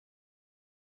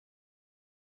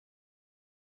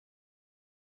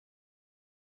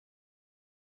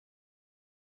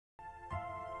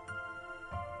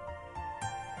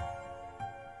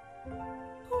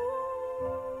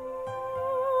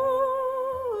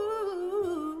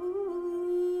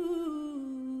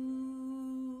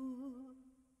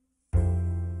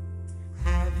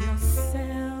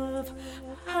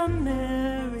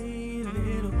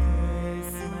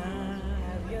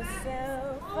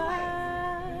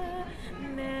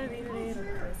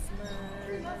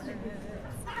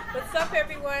What's up,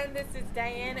 everyone? This is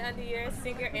Diane Andrieux,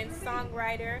 singer and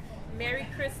songwriter. Merry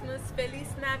Christmas, Feliz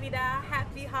Navidad,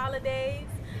 Happy Holidays.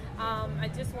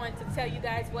 I just wanted to tell you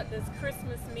guys what does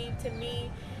Christmas mean to me.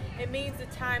 It means a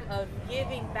time of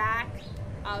giving back,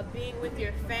 being with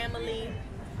your family,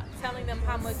 telling them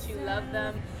how much you love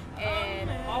them, and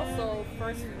also,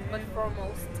 first but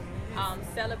foremost,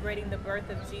 celebrating the birth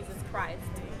of Jesus Christ.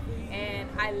 And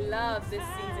I love this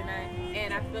season,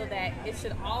 and I feel that it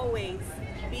should always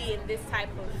be in this type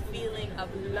of feeling of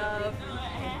love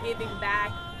and giving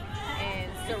back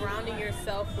and surrounding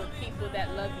yourself with people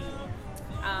that love you.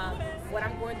 What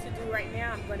I'm going to do right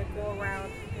now, I'm going to go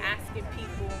around asking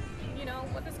people,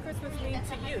 what does Christmas mean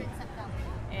to you?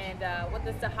 And what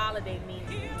does the holiday mean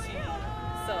to you?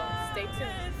 So stay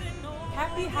tuned.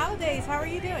 Happy holidays. How are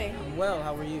you doing? I'm well.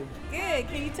 How are you? Good.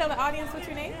 Can you tell the audience what's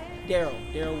your name?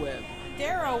 Daryl Webb.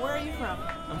 Daryl, where are you from?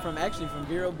 I'm from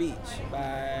Vero Beach,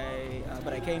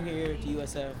 but I came here to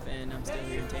USF and I'm still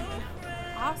here in Tampa now.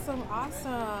 Awesome.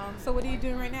 So what are you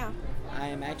doing right now? I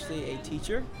am actually a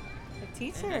teacher. A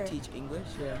teacher? And I teach English,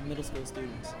 middle school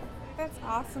students. That's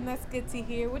awesome. That's good to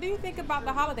hear. What do you think about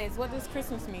the holidays? What does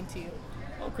Christmas mean to you?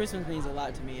 Well, Christmas means a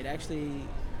lot to me. It actually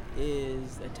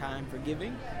is a time for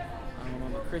giving.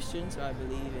 I'm a Christian, so I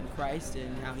believe in Christ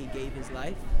and how he gave his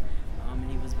life. And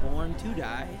he was born to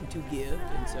die and to give,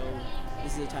 and so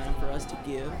this is a time for us to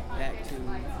give back to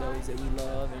those that we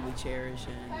love and we cherish,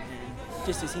 and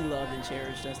just as he loved and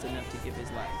cherished us enough to give his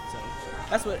life. So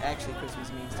that's what actually Christmas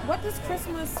means to me. What does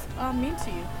Christmas mean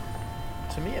to you?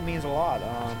 To me, it means a lot.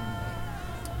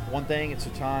 One thing, it's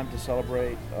a time to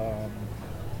celebrate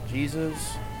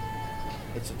Jesus.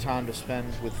 It's a time to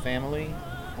spend with family,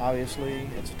 obviously.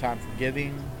 It's a time for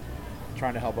giving,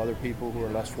 trying to help other people who are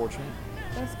less fortunate.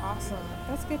 That's awesome.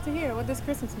 That's good to hear. What does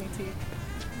Christmas mean to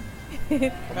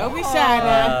you? Don't be shy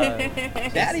now.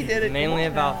 Daddy did it. Mainly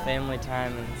about family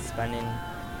time and spending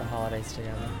the holidays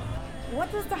together.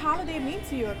 What does the holiday mean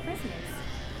to you at Christmas?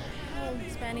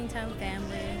 Spending time with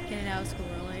family, getting out of school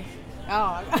early.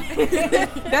 Oh,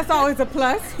 that's always a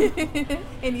plus.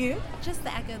 And you? Just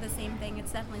to echo the same thing,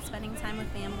 it's definitely spending time with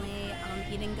family,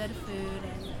 eating good food,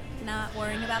 and not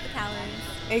worrying about the calories.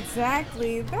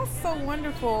 Exactly. That's so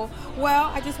wonderful. Well,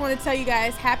 I just want to tell you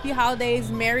guys, happy holidays,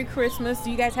 Merry Christmas.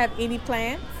 Do you guys have any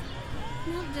plans?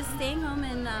 No, just staying home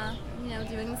and,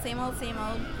 doing the same old,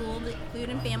 food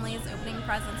and families, opening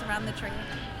presents around the tree.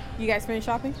 You guys finished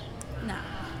shopping? No,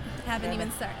 haven't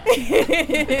even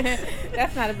started.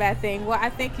 That's not a bad thing. Well,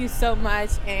 I thank you so much,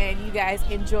 and you guys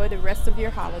enjoy the rest of your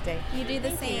holiday. You do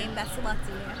the same. Best of luck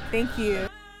to you. Thank you.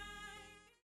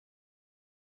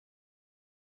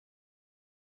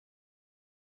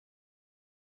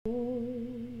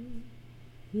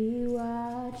 He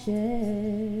watches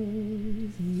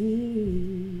me.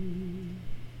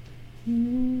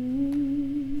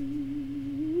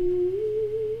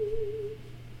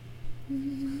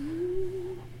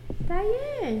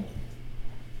 Diane,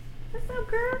 what's up,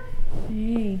 girl?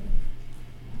 Hey,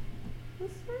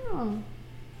 What's wrong?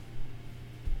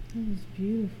 that was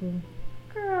beautiful.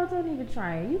 Girl, don't even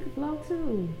try it. You can blow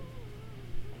too.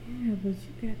 Yeah, but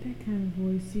you got that kind of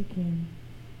voice, you can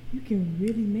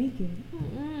really make it.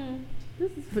 Mm-mm.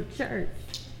 This is for church.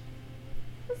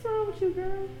 What's wrong with you,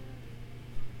 girl?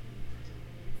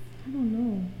 I don't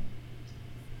know.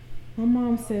 My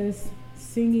mom says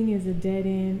singing is a dead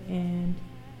end and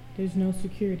there's no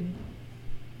security.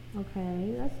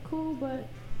 Okay, that's cool, but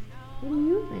what do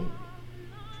you think?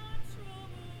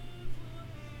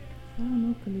 I don't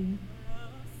know, Khalea.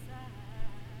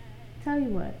 Tell you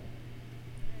what.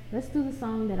 Let's do the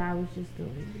song that I was just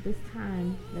doing. This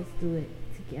time, let's do it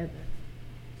together.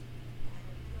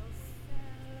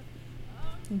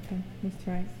 Okay, let's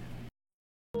try it.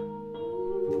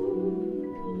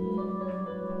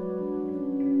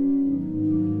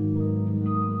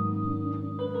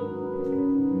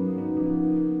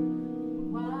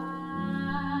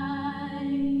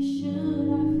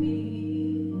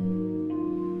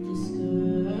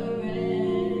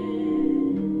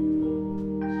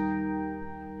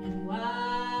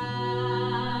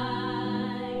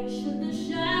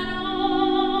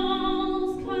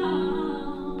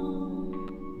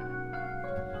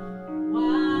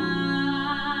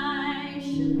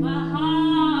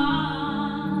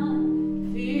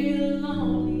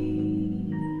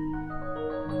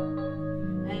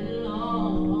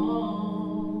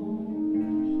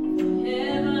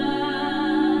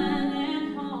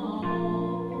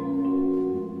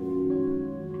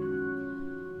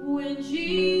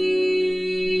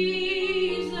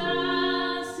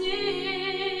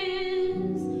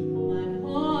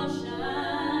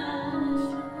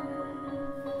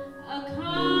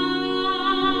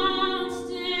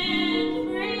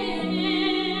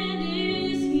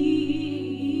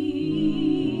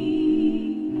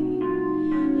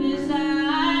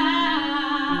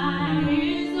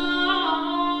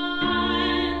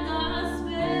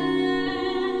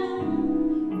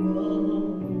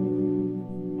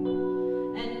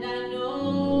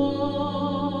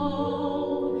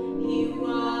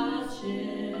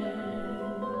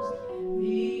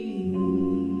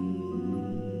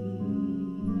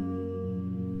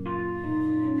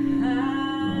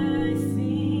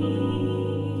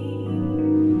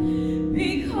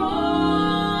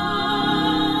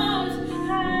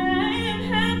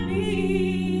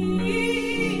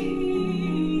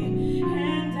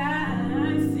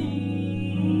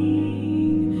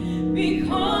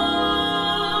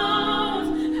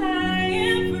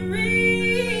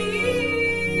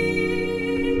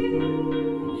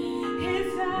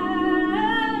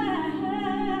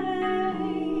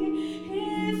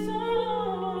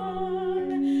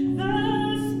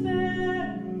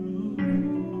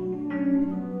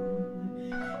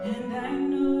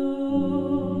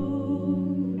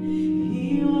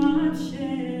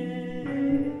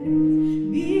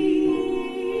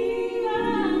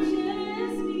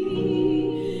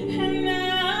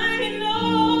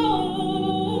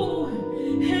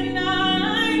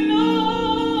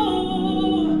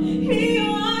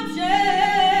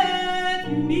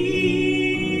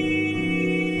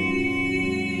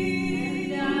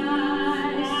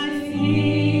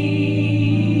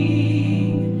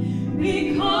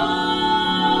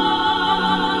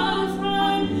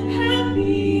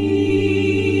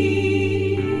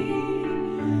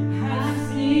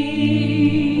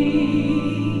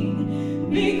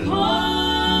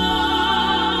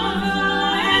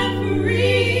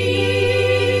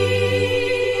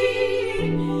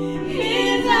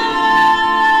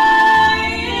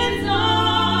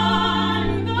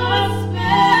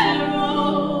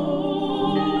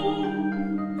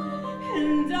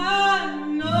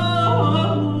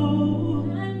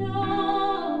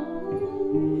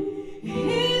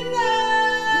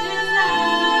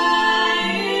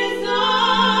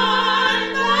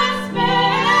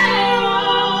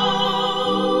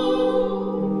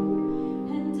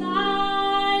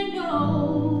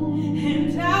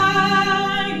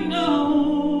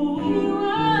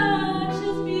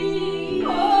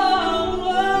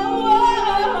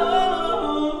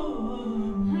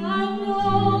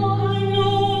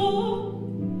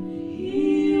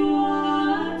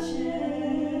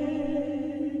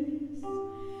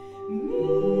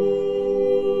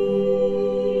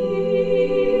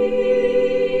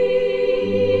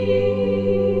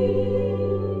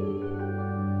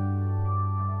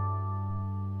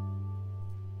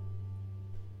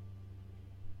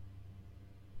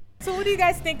 So what do you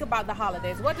guys think about the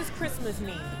holidays? What does Christmas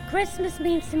mean? Christmas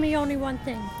means to me only one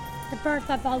thing, the birth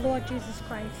of our Lord Jesus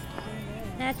Christ.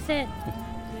 That's it.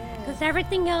 Because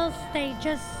everything else, they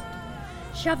just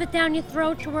shove it down your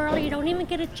throat too early. You don't even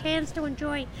get a chance to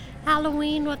enjoy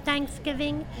Halloween or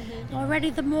Thanksgiving.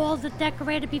 Already the malls are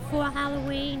decorated before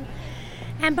Halloween.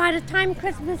 And by the time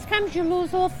Christmas comes, you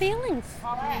lose all feelings.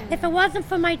 If it wasn't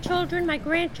for my children, my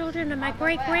grandchildren, and my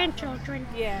great-grandchildren,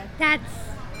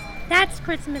 that's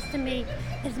Christmas to me,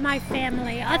 is my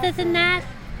family. Other than that,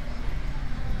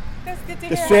 That's good to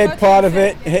The hear. sad part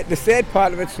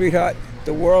of it, sweetheart,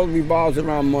 the world revolves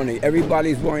around money.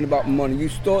 Everybody's worrying about money.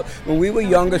 When we were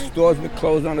younger, stores would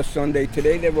close on a Sunday.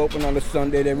 Today they're open on a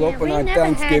Sunday. They're open on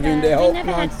Thanksgiving. They're open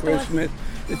on Christmas.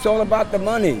 It's all about the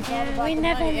money. yeah, we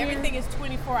never knew. Everything is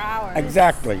 24 hours.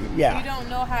 Exactly, You yeah. don't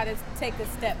know how to take a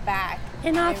step back.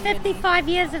 In our and really- 55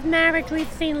 years of marriage,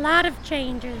 we've seen a lot of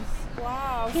changes.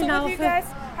 Wow. You So know, what do you for- guys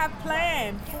have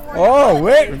planned for Oh, the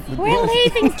wait. holidays? We're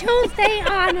leaving Tuesday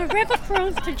on a river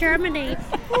cruise to Germany,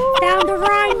 down the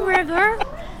Rhine River,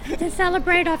 to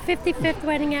celebrate our 55th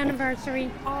wedding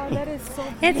anniversary. Oh, that is so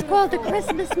beautiful. It's called the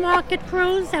Christmas Market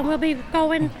Cruise, and we'll be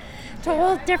going to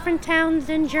all different towns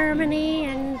in Germany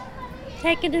and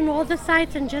taking in all the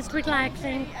sights and just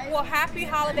relaxing. Well, happy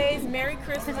holidays, Merry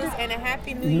Christmas, and a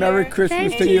Happy New Year. Merry Christmas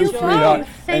Same to to you, you sweetheart.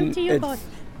 both. Same And to you it's both.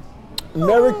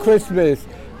 Merry Christmas.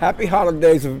 Happy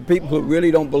holidays for people who really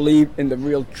don't believe in the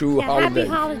real true Yeah, holidays. happy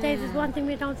holidays is one thing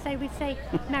we don't say. We say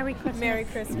Merry Christmas. Merry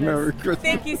Christmas. Merry Christmas.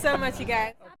 Thank you so much, you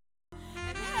guys.